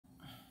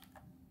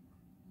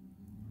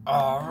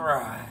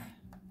Alright.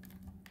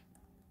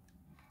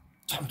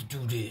 Time to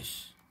do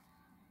this.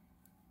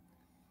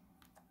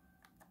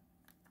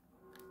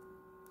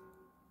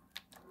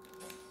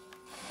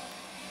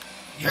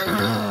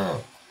 Yeah!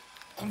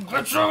 Come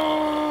get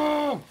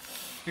you!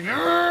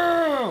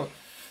 Yeah!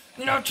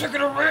 You're not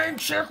taking a rain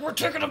check, we're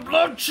taking a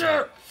blood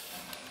check!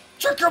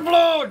 Check your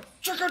blood!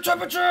 Check your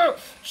temperature!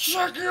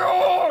 Check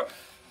your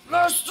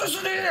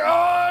elasticity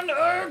on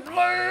a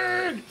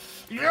blade!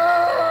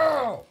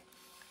 Yeah!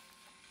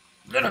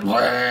 Get a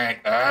blade!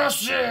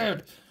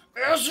 Acid!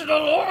 Acid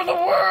all over the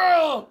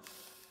world!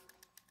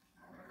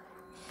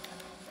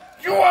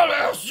 You want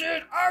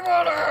acid? I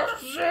want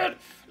acid!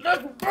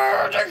 Let's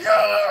burn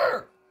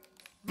together!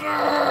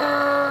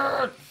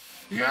 Burn!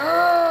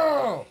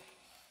 Yeah!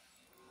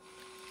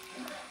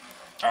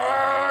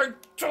 I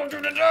told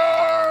you to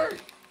die!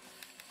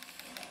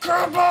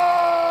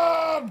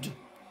 Kabobbed!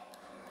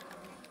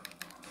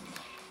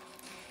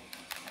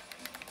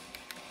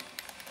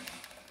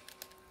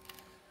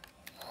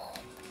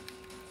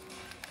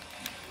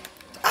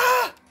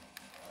 Ah!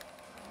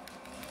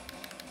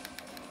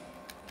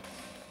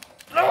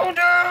 Slow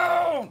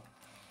down!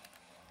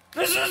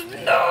 This is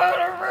not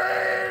a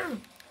rave!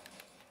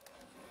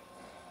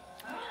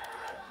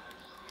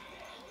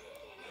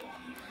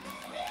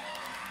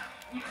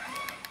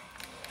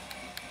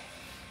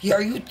 Yeah,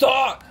 you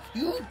thought,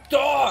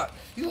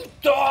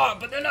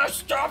 but then I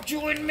stopped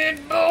you in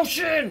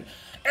mid-motion.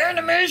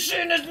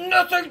 Animation is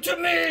nothing to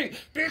me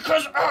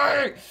because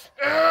I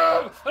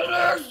am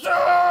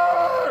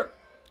Elynxtra!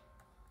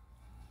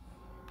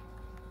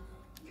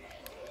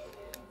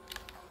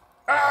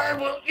 I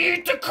will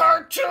eat the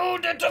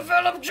cartoon that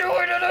developed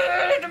you into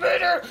the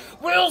animator.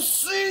 We'll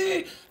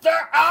see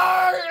that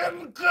I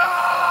am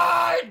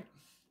God.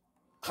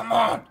 Come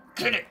on,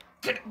 get it.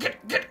 Get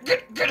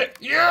it.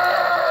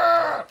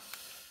 Yeah!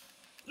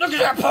 Look at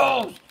that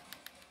pose.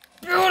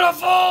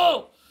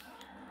 Beautiful.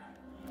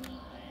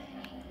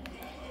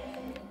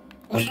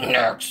 Who's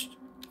next?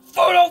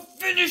 Photo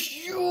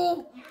finish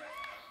you.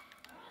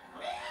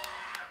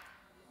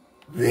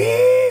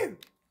 You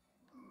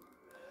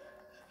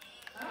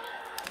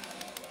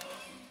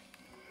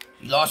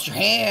lost your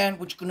hand.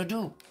 What you gonna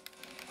do?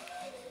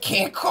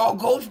 Can't call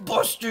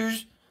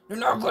Ghostbusters. They're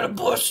not gonna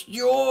bust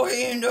your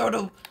hand out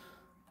of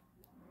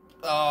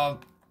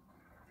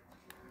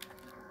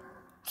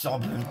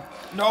something.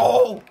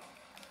 No!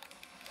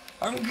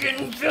 I'm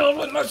getting filled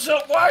with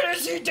myself. Why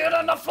is he dead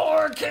on the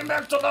floor and came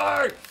back to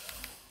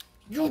life?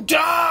 You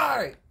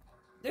die!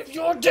 If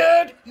you're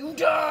dead, you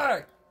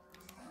die!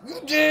 You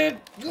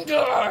did, you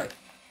die!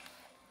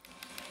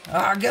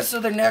 I guess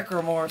they're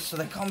necromorphs, so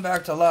they come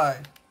back to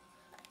life.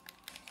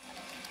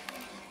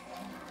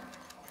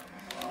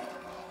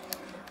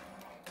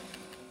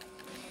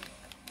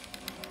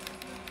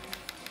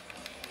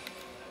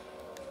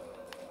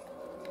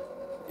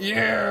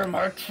 Yeah,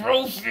 my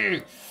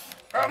trophy!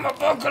 I'm a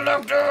bug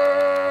collector!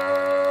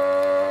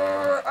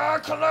 I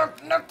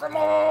collect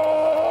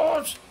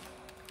necromorphs!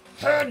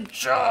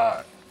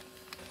 Headshot!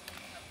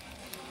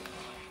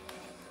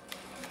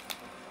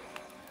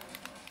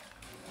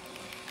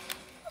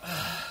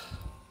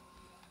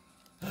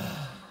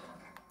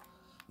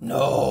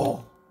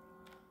 No!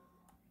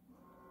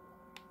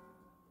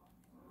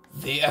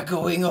 The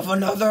echoing of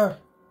another?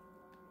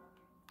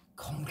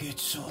 Come get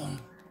some.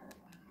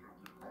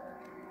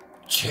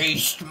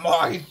 Taste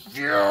my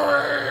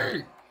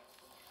fury!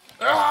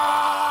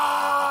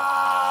 Ah!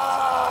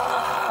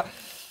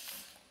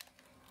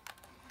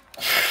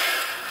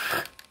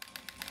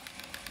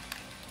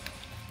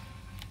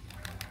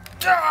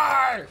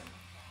 Die!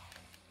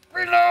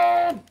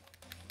 Reload!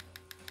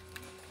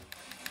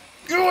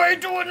 You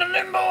ain't doing the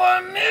limbo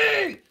on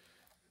me!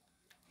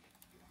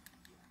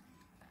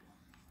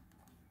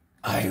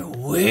 I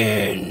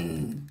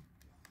win!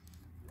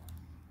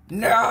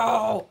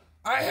 Now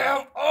I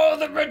have all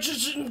the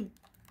wrenches and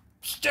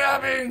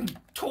stabbing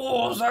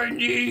tools I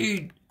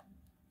need.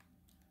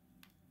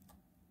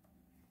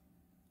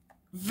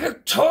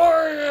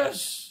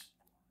 Victorious!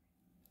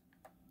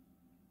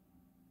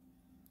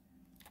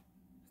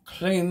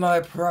 Claim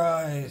my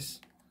prize.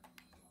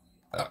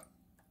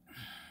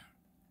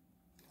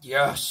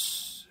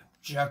 Yes,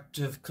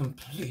 objective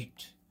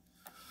complete.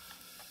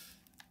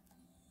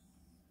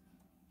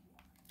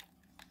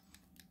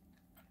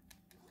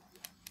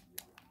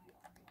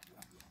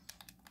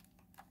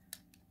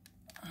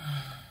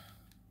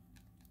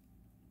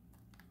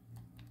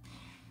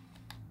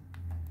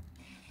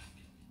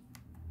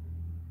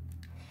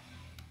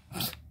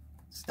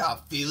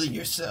 Stop feeling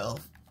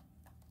yourself.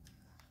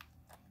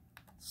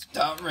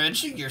 Stop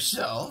wrenching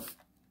yourself.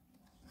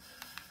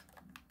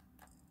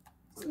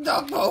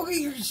 Stop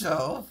poking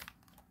yourself.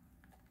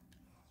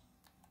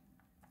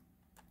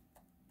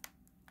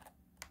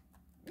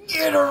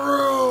 Get a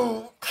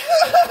room.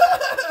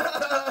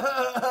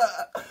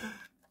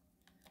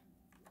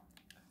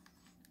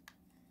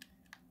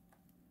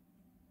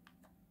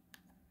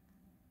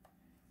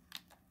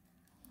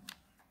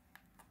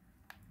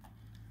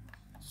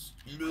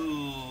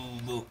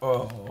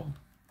 Oh,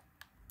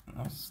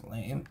 that's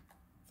lame.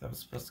 That was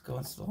supposed to go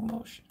in slow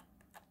motion.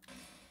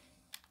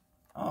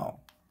 Oh.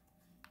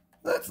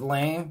 That's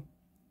lame.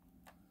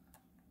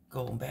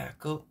 Going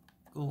back up.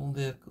 Going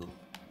back up.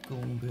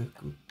 Going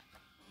back up.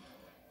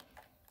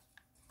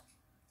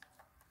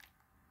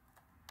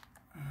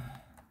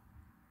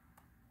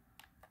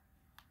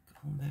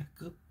 Going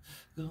back up.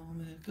 Going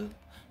back up.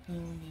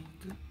 Going back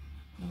up.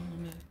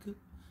 Going back up.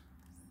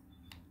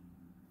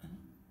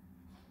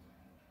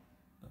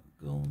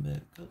 Going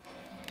back up.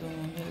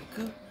 Going back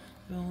up.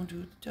 Going to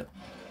the top.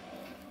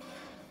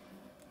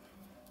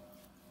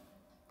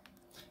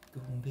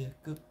 Going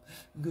back up,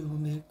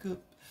 going back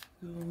up,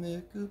 going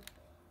back up.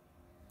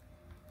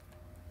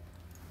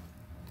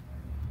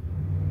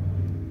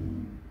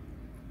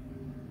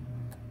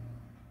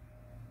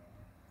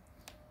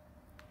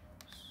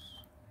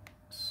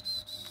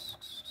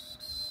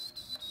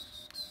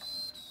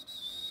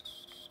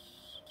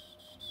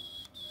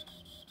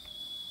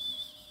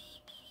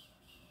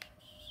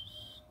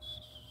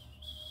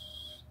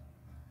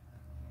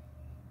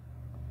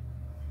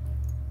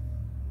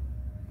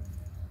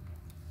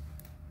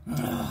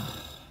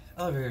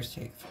 Elevators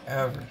take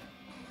forever.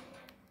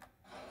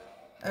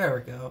 There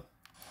we go.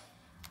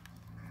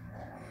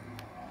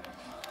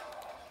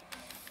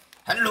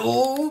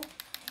 Hello,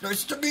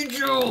 nice to meet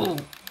you.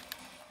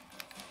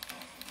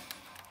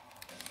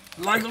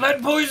 Like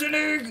lead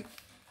poisoning?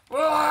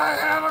 Well, I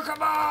have a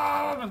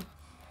kebab.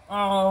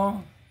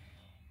 Oh.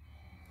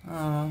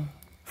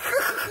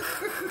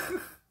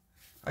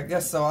 I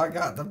guess so. I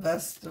got the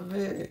best of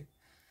it.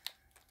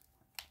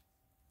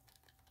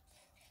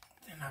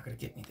 They're not gonna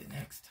get me the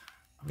next time.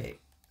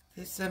 Wait,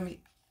 they sent me.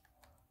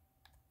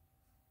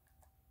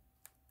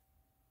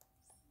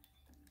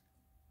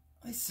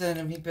 They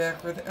sending me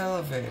back with the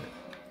elevator.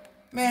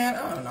 Man,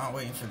 I'm not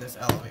waiting for this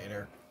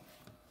elevator.